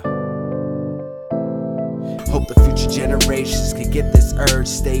Hope the future generations can get this urge.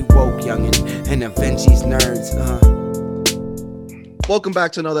 Stay woke, youngin', and avenge these nerds. Welcome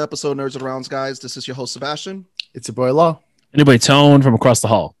back to another episode of Nerds and Rounds, guys. This is your host, Sebastian. It's your boy, Law. Anybody Tone from across the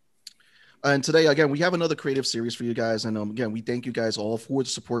hall. And today, again, we have another creative series for you guys. And again, we thank you guys all for the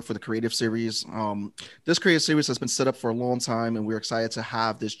support for the creative series. This creative series has been set up for a long time, and we're excited to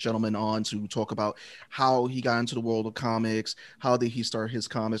have this gentleman on to talk about how he got into the world of comics, how did he start his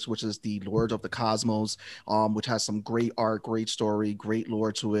comics, which is the Lord of the Cosmos, which has some great art, great story, great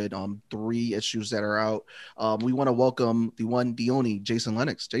lore to it. 3 issues that are out. We want to welcome the one, the only, Jason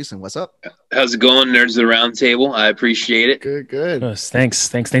Lennox. Jason, what's up? How's it going, Nerds of the Round Table? I appreciate it. Good. Yes, thanks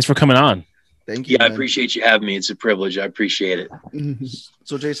for coming on. Thank you. Yeah, man. I appreciate you having me. It's a privilege. I appreciate it.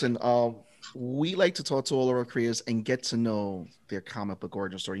 So, Jason, we like to talk to all of our creators and get to know their comic book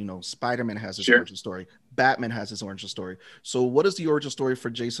origin story. You know, Spider-Man has his origin story. Batman has his origin story. So what is the origin story for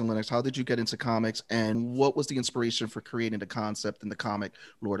Jason Lennox? How did you get into comics? And what was the inspiration for creating the concept in the comic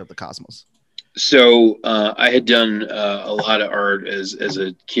Lord of the Cosmos? So I had done a lot of art as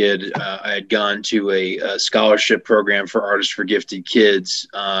a kid. I had gone to a scholarship program for Artists for Gifted Kids,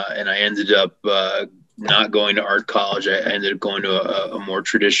 and I ended up not going to art college. I ended up going to a more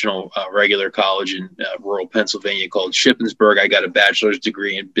traditional regular college in rural Pennsylvania called Shippensburg. I got a bachelor's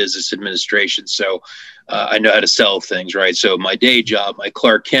degree in business administration, so I know how to sell things, right? So my day job, my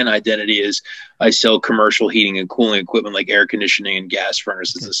Clark Kent identity is I sell commercial heating and cooling equipment like air conditioning and gas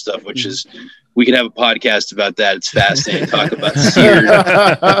furnaces and stuff, which is, we can have a podcast about that. It's fascinating to talk about Sears,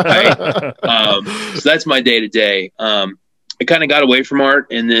 right? So that's my day to day. I kind of got away from art,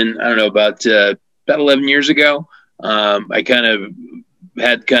 and then I don't know, about 11 years ago, I kind of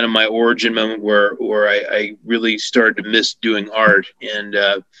had kind of my origin moment where I really started to miss doing art, and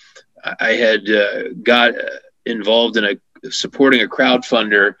I had got involved in supporting a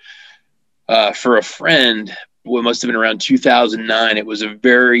crowdfunder for a friend. What must have been around 2009. It was a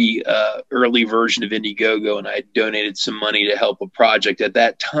very early version of Indiegogo, and I donated some money to help a project. At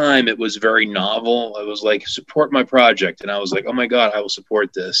that time, it was very novel. I was like, support my project. And I was like, oh my God, I will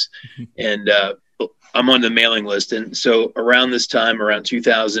support this. And I'm on the mailing list. And so around this time, around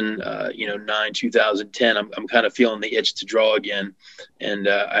 2009, 2010, I'm kind of feeling the itch to draw again. And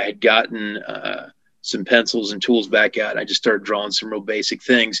I had gotten some pencils and tools back out. I just started drawing some real basic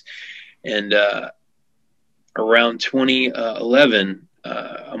things. And around 2011,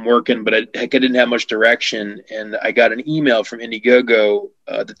 I'm working, but I didn't have much direction. And I got an email from Indiegogo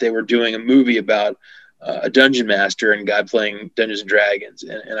that they were doing a movie about a dungeon master and guy playing Dungeons and Dragons.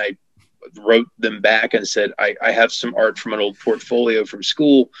 And I wrote them back and said, I have some art from an old portfolio from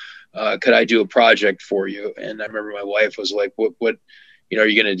school. Could I do a project for you? And I remember my wife was like, what, are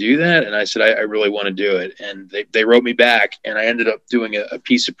you going to do that? And I said, I really want to do it. And they wrote me back, and I ended up doing a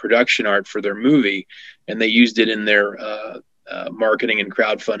piece of production art for their movie, and they used it in their marketing and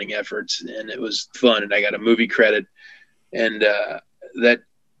crowdfunding efforts. And it was fun. And I got a movie credit, and that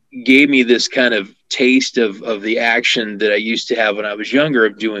gave me this kind of taste of the action that I used to have when I was younger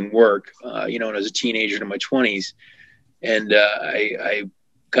of doing work, when I was a teenager in my 20s. And I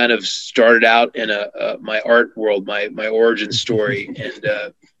kind of started out in my art world, my origin story.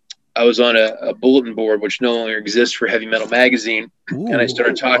 And I was on a bulletin board, which no longer exists, for Heavy Metal Magazine. Ooh, and I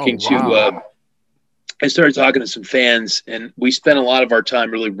started talking to some fans, and we spent a lot of our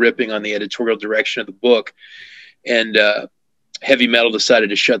time really ripping on the editorial direction of the book. And Heavy Metal decided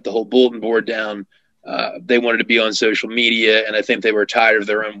to shut the whole bulletin board down. They wanted to be on social media, and I think they were tired of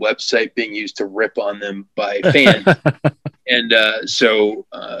their own website being used to rip on them by fans. And so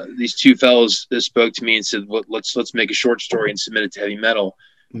these two fellows spoke to me and said, well, let's make a short story and submit it to Heavy Metal.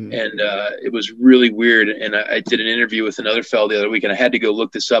 And it was really weird. And I did an interview with another fellow the other week, and I had to go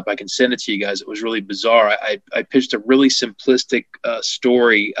look this up. I can send it to you guys. It was really bizarre. I pitched a really simplistic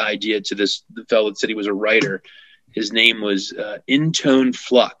story idea to the fellow that said he was a writer. His name was Intone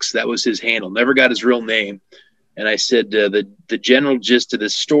Flux. That was his handle. Never got his real name. And I said the general gist of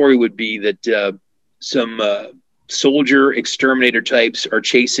this story would be that some soldier exterminator types are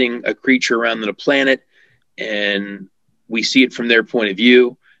chasing a creature around the planet, and we see it from their point of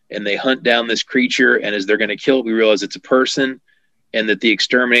view, and they hunt down this creature, and as they're going to kill it, we realize it's a person, and that the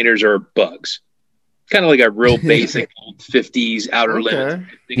exterminators are bugs. Kind of like a real basic 50s Outer Limits.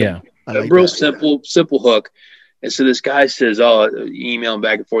 Yeah. A real simple hook. And so this guy says, email him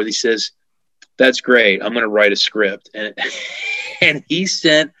back and forth. He says, that's great. I'm going to write a script. And he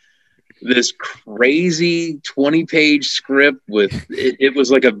sent this crazy 20-page script with it was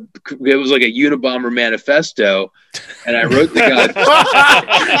like a Unabomber manifesto, and I wrote the guy.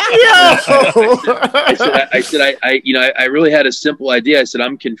 I said I really had a simple idea. I said,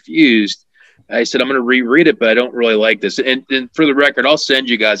 I'm confused. I said, I'm going to reread it, but I don't really like this. And for the record, I'll send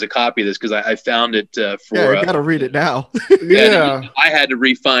you guys a copy of this because I found it for. Yeah, you got to read it now. Yeah. I had to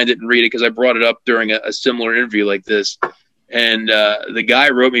re-find it and read it because I brought it up during a similar interview like this. And the guy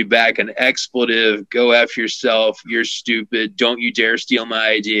wrote me back an expletive, go F yourself, you're stupid, don't you dare steal my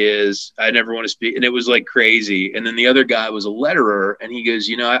ideas, I never want to speak. And it was like crazy. And then the other guy was a letterer, and he goes,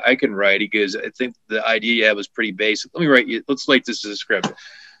 I can write. He goes, I think the idea you have was pretty basic. Let me write you, let's like this as a script.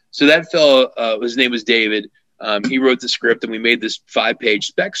 So that fellow, his name was David. He wrote the script, and we made this 5-page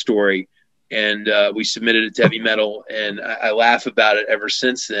spec story, and we submitted it to Heavy Metal, and I laugh about it ever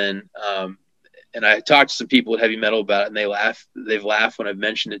since then. And I talked to some people at Heavy Metal about it, and they've laughed when I've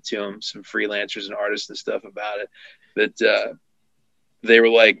mentioned it to them, some freelancers and artists and stuff about it. But they were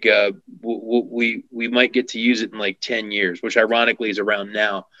like, we might get to use it in like 10 years, which ironically is around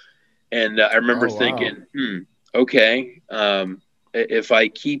now. And I remember thinking, okay, if I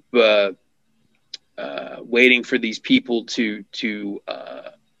keep waiting for these people to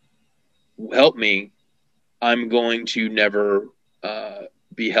help me, I'm going to never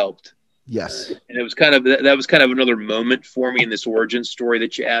be helped. Yes. And it was kind of, that was kind of another moment for me in this origin story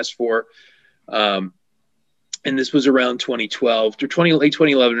that you asked for. And this was around 2012 to late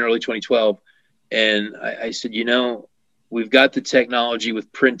 2011, early 2012. And I said, we've got the technology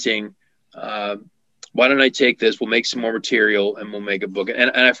with printing. Why don't I take this? We'll make some more material and we'll make a book.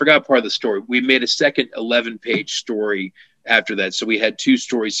 And I forgot part of the story. We made a second 11-page story after that. So we had 2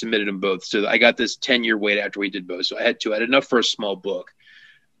 stories submitted in both. So I got this 10-year wait after we did both. So I had enough for a small book.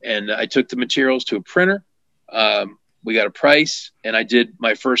 And I took the materials to a printer. We got a price, and I did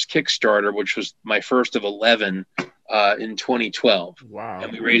my first Kickstarter, which was my first of 11 in 2012. Wow.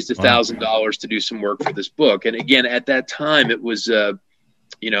 And we raised $1,000 to do some work for this book. And again, at that time, it was,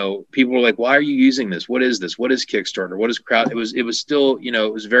 people were like, why are you using this? What is this? What is Kickstarter? What is crowd? It was still,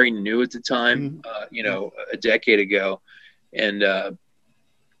 it was very new at the time, a decade ago. And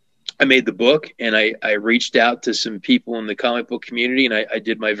I made the book, and I reached out to some people in the comic book community, and I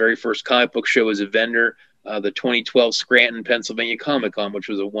did my very first comic book show as a vendor, the 2012 Scranton, Pennsylvania Comic-Con, which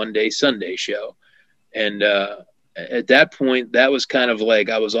was a one-day Sunday show. And at that point, that was kind of like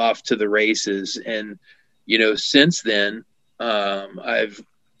I was off to the races. And, since then, I've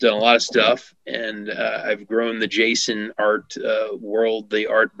done a lot of stuff, and I've grown the Jason art world, the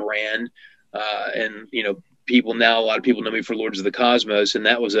art brand, and, a lot of people know me for Lords of the Cosmos, and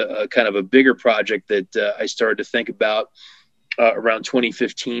that was a kind of a bigger project that I started to think about around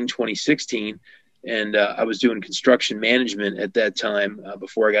 2015, 2016. And I was doing construction management at that time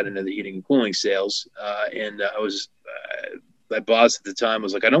before I got into the heating and cooling sales. And my boss at the time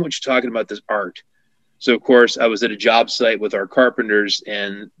was like, I don't want you talking about this art. So, of course, I was at a job site with our carpenters,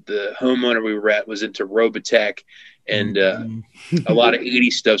 and the homeowner we were at was into Robotech and a lot of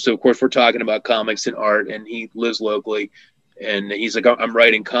 80s stuff. So, of course, we're talking about comics and art, and he lives locally. And he's like, I'm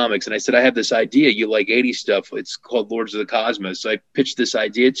writing comics. And I said, I have this idea. You like 80s stuff. It's called Lords of the Cosmos. So I pitched this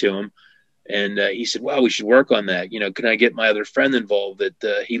idea to him. And he said, wow, we should work on that. Can I get my other friend involved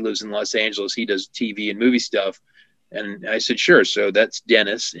that he lives in Los Angeles? He does TV and movie stuff. And I said, sure. So that's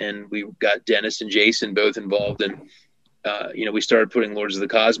Dennis. And we got Dennis and Jason both involved. And, we started putting Lords of the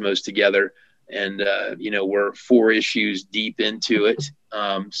Cosmos together. And, we're 4 issues deep into it.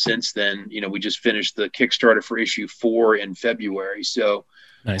 Since then, we just finished the Kickstarter for issue 4 in February. So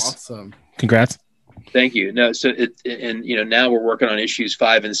nice. Awesome. Congrats. Thank you. No, so now we're working on issues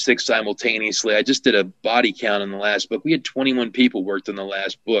 5 and 6 simultaneously. I just did a body count in the last book. We had 21 people worked on the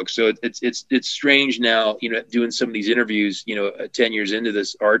last book. So it's strange now, doing some of these interviews, 10 years into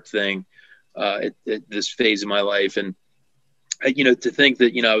this art thing, at this phase of my life. And, to think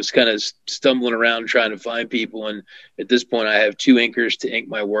that, I was kind of stumbling around trying to find people. And at this point I have 2 inkers to ink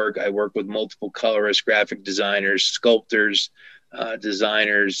my work. I work with multiple colorists, graphic designers, sculptors,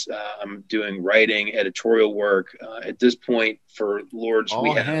 designers. I'm doing writing, editorial work. At this point for Lords, all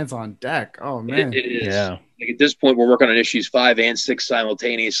we have hands on deck. Oh man. It is. Yeah. Like at this point, we're working on issues 5 and 6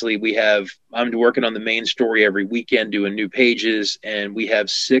 simultaneously. I'm working on the main story every weekend, doing new pages, and we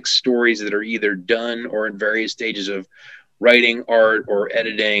have 6 stories that are either done or in various stages of writing, art, or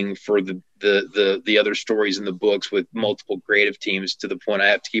editing for the other stories in the books, with multiple creative teams, to the point I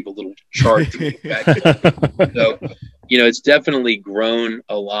have to keep a little chart to keep back. So, it's definitely grown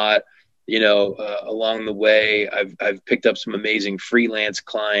a lot. Along the way, I've picked up some amazing freelance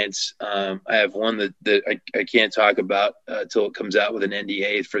clients. I have one that I can't talk about till it comes out with an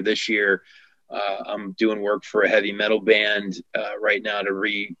NDA for this year. I'm doing work for a heavy metal band right now to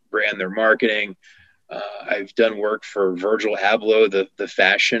rebrand their marketing. I've done work for Virgil Abloh, the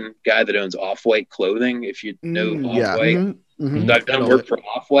fashion guy that owns Off-White clothing. If you know Off-White, Mhm. So I've done work for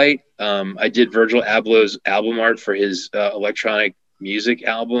Off-White. I did Virgil Abloh's album art for his electronic music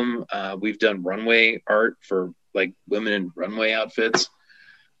album. We've done runway art for like women in runway outfits.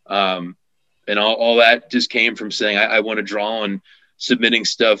 And all that just came from saying I want to draw and submitting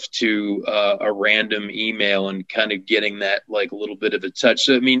stuff to a random email and kind of getting that like a little bit of a touch.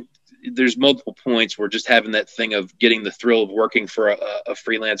 So, I mean, there's multiple points where just having that thing of getting the thrill of working for a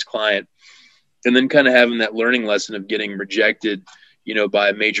freelance client and then kind of having that learning lesson of getting rejected, you know, by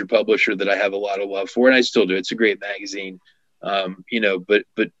a major publisher that I have a lot of love for. And I still do. It's a great magazine. You know, but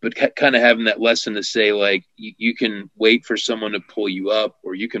kind of having that lesson to say, like, you can wait for someone to pull you up,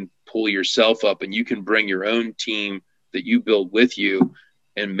 or you can pull yourself up, and you can bring your own team that you build with you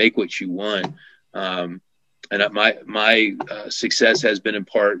and make what you want. And my success has been in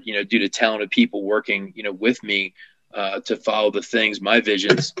part, you know, due to talented people working, you know, with me to follow the things, my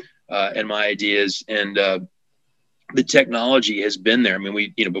visions and my ideas. And the technology has been there. I mean,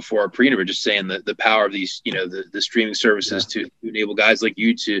 we, you know, before our pre were just saying the power of these, you know, the streaming services to enable guys like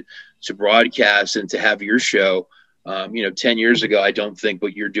you to broadcast and to have your show. You know, 10 years ago, I don't think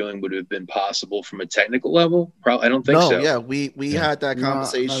what you're doing would have been possible from a technical level. Probably, I don't think so. Yeah, we had that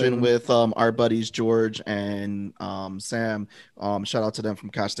conversation with our buddies George and Sam. Shout out to them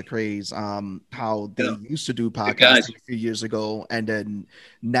from Cast the Craze. How they used to do podcasts a few years ago, and then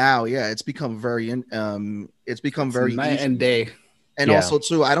now, it's become very night and day. And also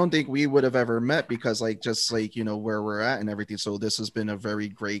too, I don't think we would have ever met because just you know, where we're at and everything. So this has been a very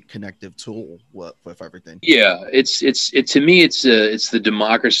great connective tool with everything. Yeah, it's to me, it's the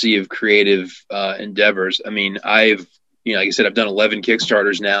democracy of creative endeavors. I mean, you know, like I said, I've done 11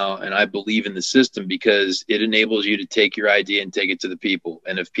 Kickstarters now, and I believe in the system because it enables you to take your idea and take it to the people.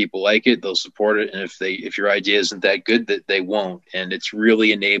 And if people like it, they'll support it. And if your idea isn't that good, that they won't. And it's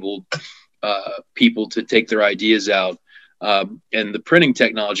really enabled people to take their ideas out. And the printing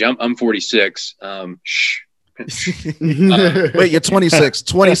technology, I'm 46. Wait, you're 26.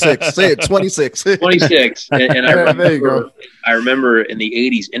 26. Say it, 26. 26. And I remember in the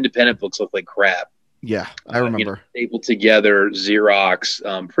 80s, independent books looked like crap. Yeah, I remember. You know, stapled together,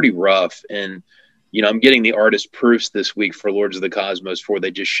 Xerox, pretty rough. And, you know, I'm getting the artist proofs this week for Lords of the Cosmos 4. They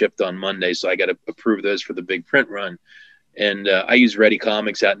just shipped on Monday, so I got to approve those for the big print run. And I use Ready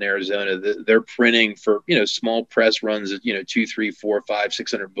Comics out in Arizona. They're printing for, you know, small press runs of, you know, 2, 3, 4, 5,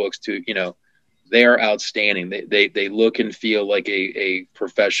 600 books to, you know, they are outstanding. They look and feel like a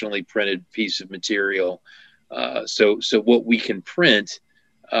professionally printed piece of material. So what we can print,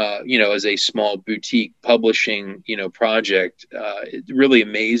 you know, as a small boutique publishing, you know, project, it really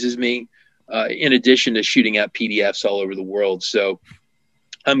amazes me. In addition to shooting out PDFs all over the world. So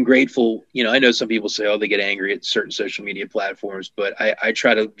I'm grateful. You know, I know some people say, oh, they get angry at certain social media platforms, but I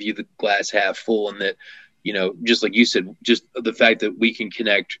try to view the glass half full, and that, you know, just like you said, just the fact that we can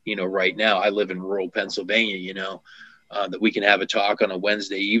connect, you know, right now. I live in rural Pennsylvania, you know, that we can have a talk on a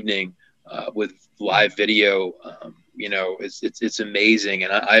Wednesday evening with live video. You know, it's amazing.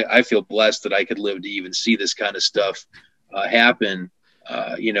 And I feel blessed that I could live to even see this kind of stuff happen.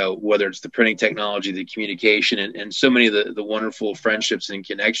 You know, whether it's the printing technology, the communication, and so many of the wonderful friendships and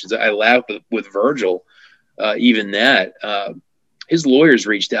connections. I laughed with Virgil, even that. His lawyers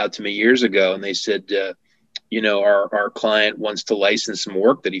reached out to me years ago, and they said, you know, our client wants to license some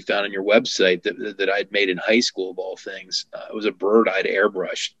work that he found on your website that I'd made in high school, of all things. It was a bird I'd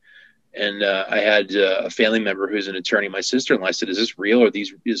airbrushed. And I had a family member who's an attorney, my sister-in-law. I said, is this real, or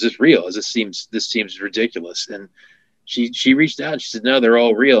is this real? This seems ridiculous. And she reached out. She said, no, they're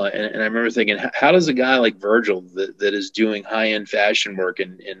all real. And I remember thinking, how does a guy like Virgil that is doing high-end fashion work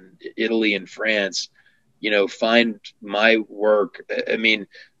in Italy and France, you know, find my work? I mean,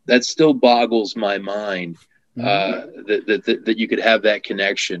 that still boggles my mind, that you could have that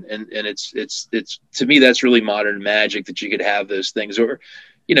connection. And it's to me, that's really modern magic, that you could have those things. Or,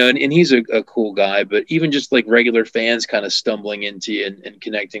 you know, and he's a cool guy, but even just like regular fans kind of stumbling into you and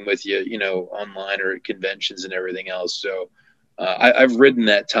connecting with you, you know, online or at conventions and everything else. So I've ridden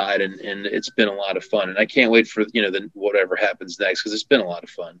that tide, and it's been a lot of fun. And I can't wait for, you know, whatever happens next, because it's been a lot of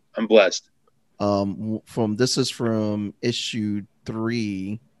fun. I'm blessed. This is from issue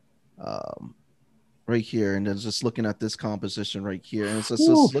 3, right here, and then just looking at this composition right here, and it says,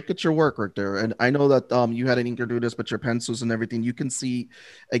 look at your work right there. And I know that you had an inker do this, but your pencils and everything, you can see,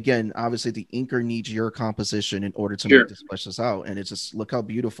 again, obviously the inker needs your composition in order to make this flesh this out. And it's just, look how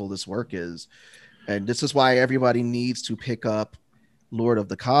beautiful this work is. And this is why everybody needs to pick up Lord of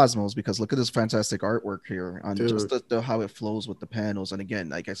the Cosmos, because look at this fantastic artwork here on just how it flows with the panels. And again,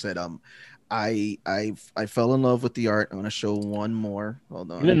 like I said, I fell in love with the art. I'm gonna show one more.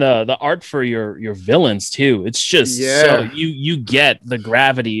 Hold on. Even the art for your villains too. It's just so you get the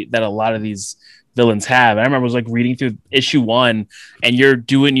gravity that a lot of these villains have. I remember I was like reading through issue 1 and you're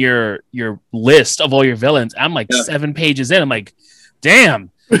doing your list of all your villains. I'm like 7 pages in. I'm like,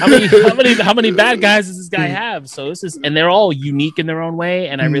 damn. How many bad guys does this guy have? So this is, and they're all unique in their own way.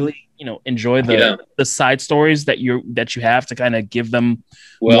 And I really, enjoy the side stories that you have to kind of give them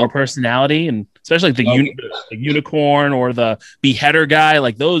more personality, and especially like the unicorn or the beheader guy,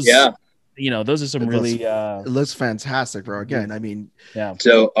 like those. Yeah. Those are some it looks fantastic, bro. Again, I mean,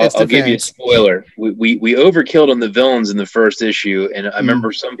 So I'll give you a spoiler. We overkilled on the villains in the first issue, and I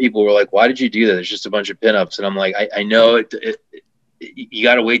remember some people were like, "Why did you do that? It's just a bunch of pinups." And I'm like, I know it you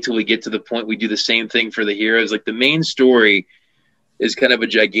got to wait till we get to the point we do the same thing for the heroes. Like the main story is kind of a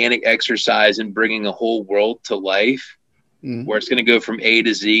gigantic exercise in bringing a whole world to life, where it's going to go from A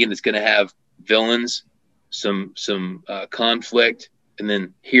to Z, and it's going to have villains, some conflict, and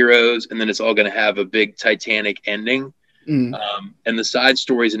then heroes, and then it's all going to have a big Titanic ending. And the side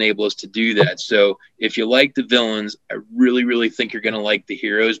stories enable us to do that. So if you like the villains, I really, really think you're going to like the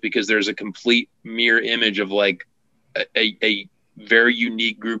heroes, because there's a complete mirror image of like a very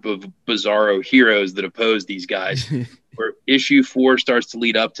unique group of bizarro heroes that oppose these guys. Where issue 4 starts to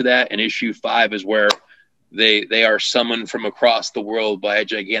lead up to that, and issue 5 is where they are summoned from across the world by a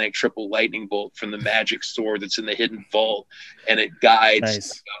gigantic triple lightning bolt from the magic sword that's in the hidden vault, and it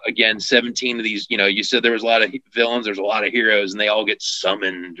guides again 17 of these. You said there was a lot of villains, there's a lot of heroes, and they all get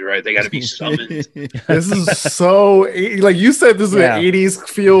summoned, right? They got to be summoned. This is so like you said, this is an 80s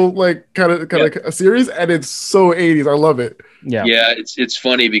feel, like kind of a series, and it's so 80s. I love it. Yeah, it's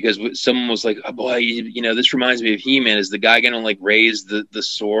funny because someone was like, "Oh boy, this reminds me of He-Man. Is the guy gonna like raise the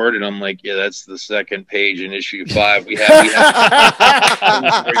sword?" And I'm like, "Yeah, that's the second page in issue 5. We have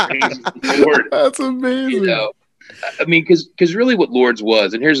That's amazing. I mean, because really what Lords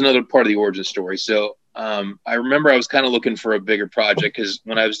was, and here's another part of the origin story. So I remember I was kind of looking for a bigger project, because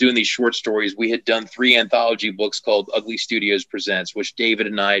when I was doing these short stories, we had done 3 anthology books called Ugly Studios Presents, which David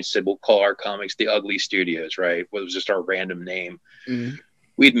and I said we'll call our comics the Ugly Studios, right? It was just our random name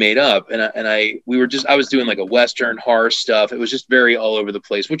we'd made up, and I was doing like a Western horror stuff. It was just very all over the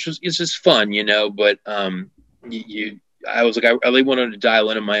place, which it's just fun, but I was like, I really wanted to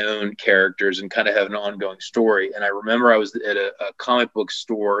dial into my own characters and kind of have an ongoing story. And I remember I was at a comic book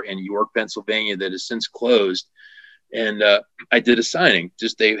store in York, Pennsylvania that has since closed. And I did a signing.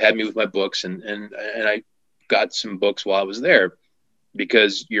 Just they had me with my books, and I got some books while I was there,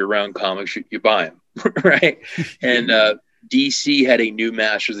 because you're around comics, you buy them, right? And DC had a new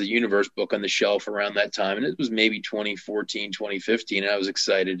Masters of the Universe book on the shelf around that time. And it was maybe 2014, 2015. And I was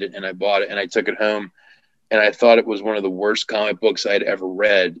excited, and I bought it, and I took it home. And I thought it was one of the worst comic books I'd ever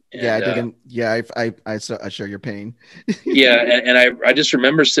read. And, I share your pain. And I just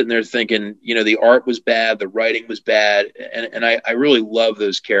remember sitting there thinking, the art was bad, the writing was bad, and I really love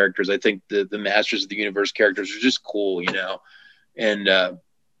those characters. I think the Masters of the Universe characters are just cool, And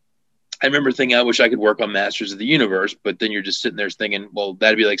I remember thinking, I wish I could work on Masters of the Universe, but then you're just sitting there thinking, well,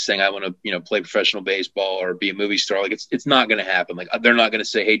 that'd be like saying I want to, play professional baseball or be a movie star. Like it's not going to happen. Like they're not going to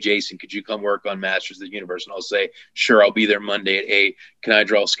say, hey, Jason, could you come work on Masters of the Universe? And I'll say, sure, I'll be there Monday at 8. Can I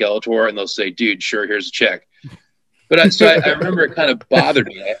draw Skeletor? And they'll say, dude, sure, here's a check. But I remember it kind of bothered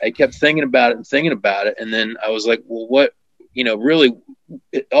me. I kept thinking about it. And then I was like, well, what, really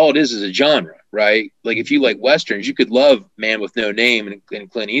all it is a genre, right? Like if you like Westerns, you could love Man with No Name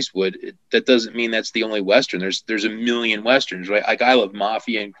and Clint Eastwood. That doesn't mean that's the only Western. There's a million Westerns, right? Like I love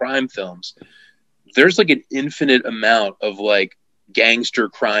mafia and crime films. There's like an infinite amount of like gangster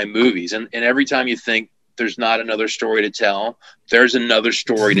crime movies. And every time you think there's not another story to tell, there's another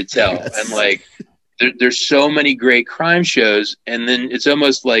story to tell. Yes. And like, there's so many great crime shows, and then it's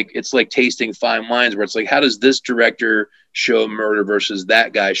almost like it's like tasting fine wines, where it's like, how does this director show a murder versus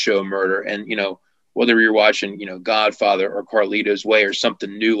that guy show a murder? And whether you're watching Godfather or Carlito's Way or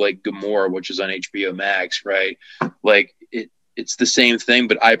something new like Gomorrah, which is on HBO Max, right? Like it's the same thing,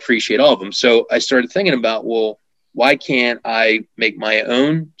 but I appreciate all of them. So I started thinking about, well, why can't I make my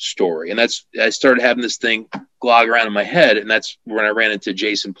own story? And I started having this thing glog around in my head. And that's when I ran into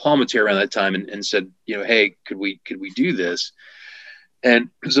Jason Palmatier around that time and said, hey, could we do this? And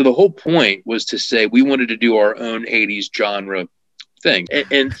so the whole point was to say, we wanted to do our own 80s genre thing.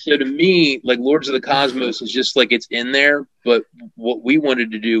 And so to me, like Lords of the Cosmos is just like, it's in there. But what we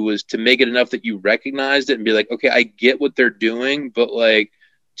wanted to do was to make it enough that you recognized it and be like, okay, I get what they're doing, but like,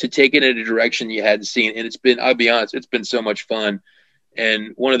 to take it in a direction you hadn't seen. And I'll be honest, it's been so much fun.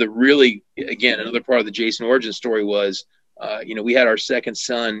 And one of the really, again, another part of the Jason origin story was, we had our second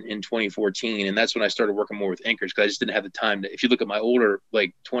son in 2014, and that's when I started working more with inkers, because I just didn't have the time to. If you look at my older,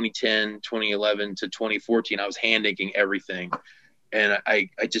 like 2010, 2011 to 2014, I was hand inking everything, and I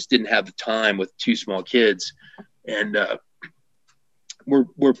just didn't have the time with two small kids. And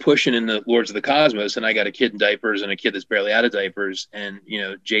we're pushing in the Lords of the Cosmos, and I got a kid in diapers and a kid that's barely out of diapers, and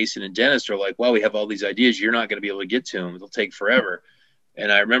Jason and Dennis are like, "Well, we have all these ideas. You're not going to be able to get to them. It'll take forever." And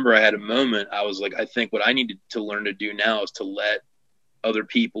I remember I had a moment. I was like, I think what I need to learn to do now is to let other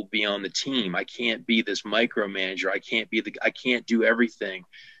people be on the team. I can't be this micromanager. I can't do everything.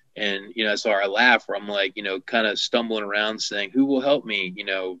 And, so I laugh where I'm like, kind of stumbling around saying, who will help me,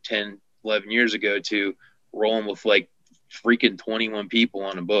 10, 11 years ago, to rolling with like freaking 21 people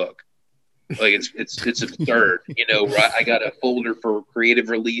on a book. Like it's absurd, right? I got a folder for creative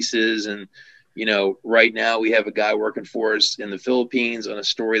releases, and right now we have a guy working for us in the Philippines on a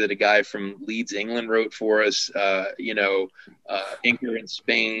story that a guy from Leeds, England wrote for us, inker in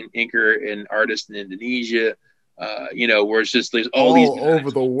Spain, inker and artist in Indonesia, where it's just, there's all these guys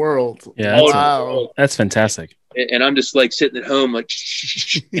over the world. Yeah. Wow. That's fantastic. And I'm just like sitting at home, like,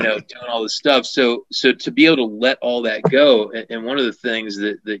 doing all this stuff. So to be able to let all that go. And one of the things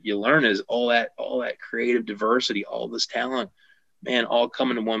that you learn is all that creative diversity, all this talent, man, all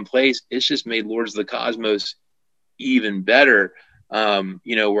coming to one place. It's just made Lords of the Cosmos even better.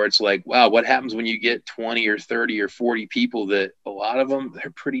 Where it's like, wow, what happens when you get 20 or 30 or 40 people that a lot of them,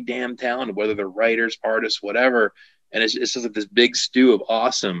 they're pretty damn talented, whether they're writers, artists, whatever. And it's just like this big stew of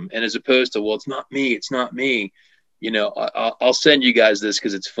awesome. And as opposed to, well, it's not me. I'll send you guys this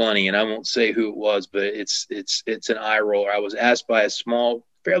because it's funny, and I won't say who it was, but it's an eye roller. I was asked by a small,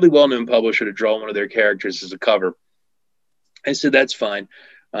 fairly well-known publisher to draw one of their characters as a cover. I said, that's fine.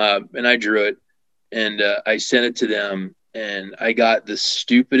 And I drew it, and I sent it to them, and I got the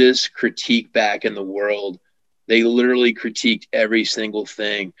stupidest critique back in the world. They literally critiqued every single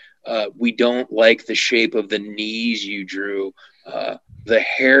thing. We don't like the shape of the knees you drew. The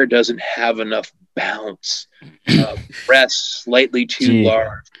hair doesn't have enough bounce. Breasts slightly too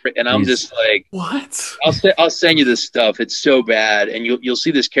large. And I'm just like, what? I'll send you this stuff. It's so bad. And you'll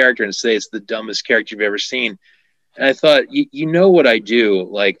see this character and say it's the dumbest character you've ever seen. And I thought, you know what I do?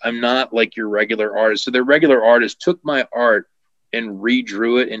 Like, I'm not like your regular artist. So their regular artist took my art and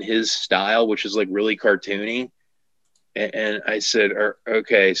redrew it in his style, which is like really cartoony. And I said,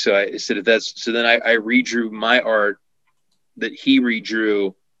 okay. So I said, then I redrew my art that he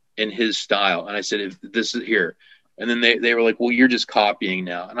redrew in his style. And I said, if this is here. And then they were like, well, you're just copying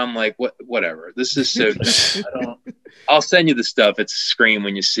now. And I'm like, whatever. This is so dumb. I'll send you the stuff. It's a scream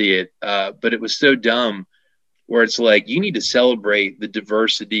when you see it. But it was so dumb, where it's like, you need to celebrate the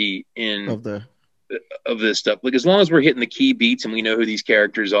diversity of this stuff. Like, as long as we're hitting the key beats and we know who these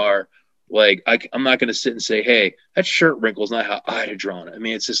characters are, like, I'm not going to sit and say, hey, that shirt wrinkle is not how I'd have drawn it. I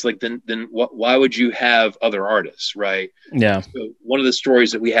mean, it's just like, then why would you have other artists, right? Yeah. So one of the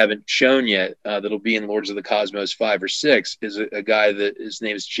stories that we haven't shown yet, that'll be in Lords of the Cosmos 5 or 6, is a guy that his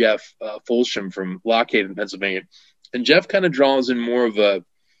name is Jeff Folsham from Lockhaven, Pennsylvania. And Jeff kind of draws in more of a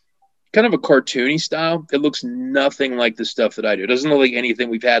cartoony style. It looks nothing like the stuff that I do. It doesn't look like anything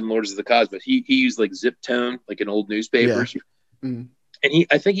we've had in Lords of the Cosmos. He used like zip tone, like in old newspapers. Yeah. Mm. And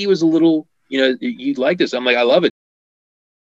I think he was a little, you'd like this. I'm like, I love it.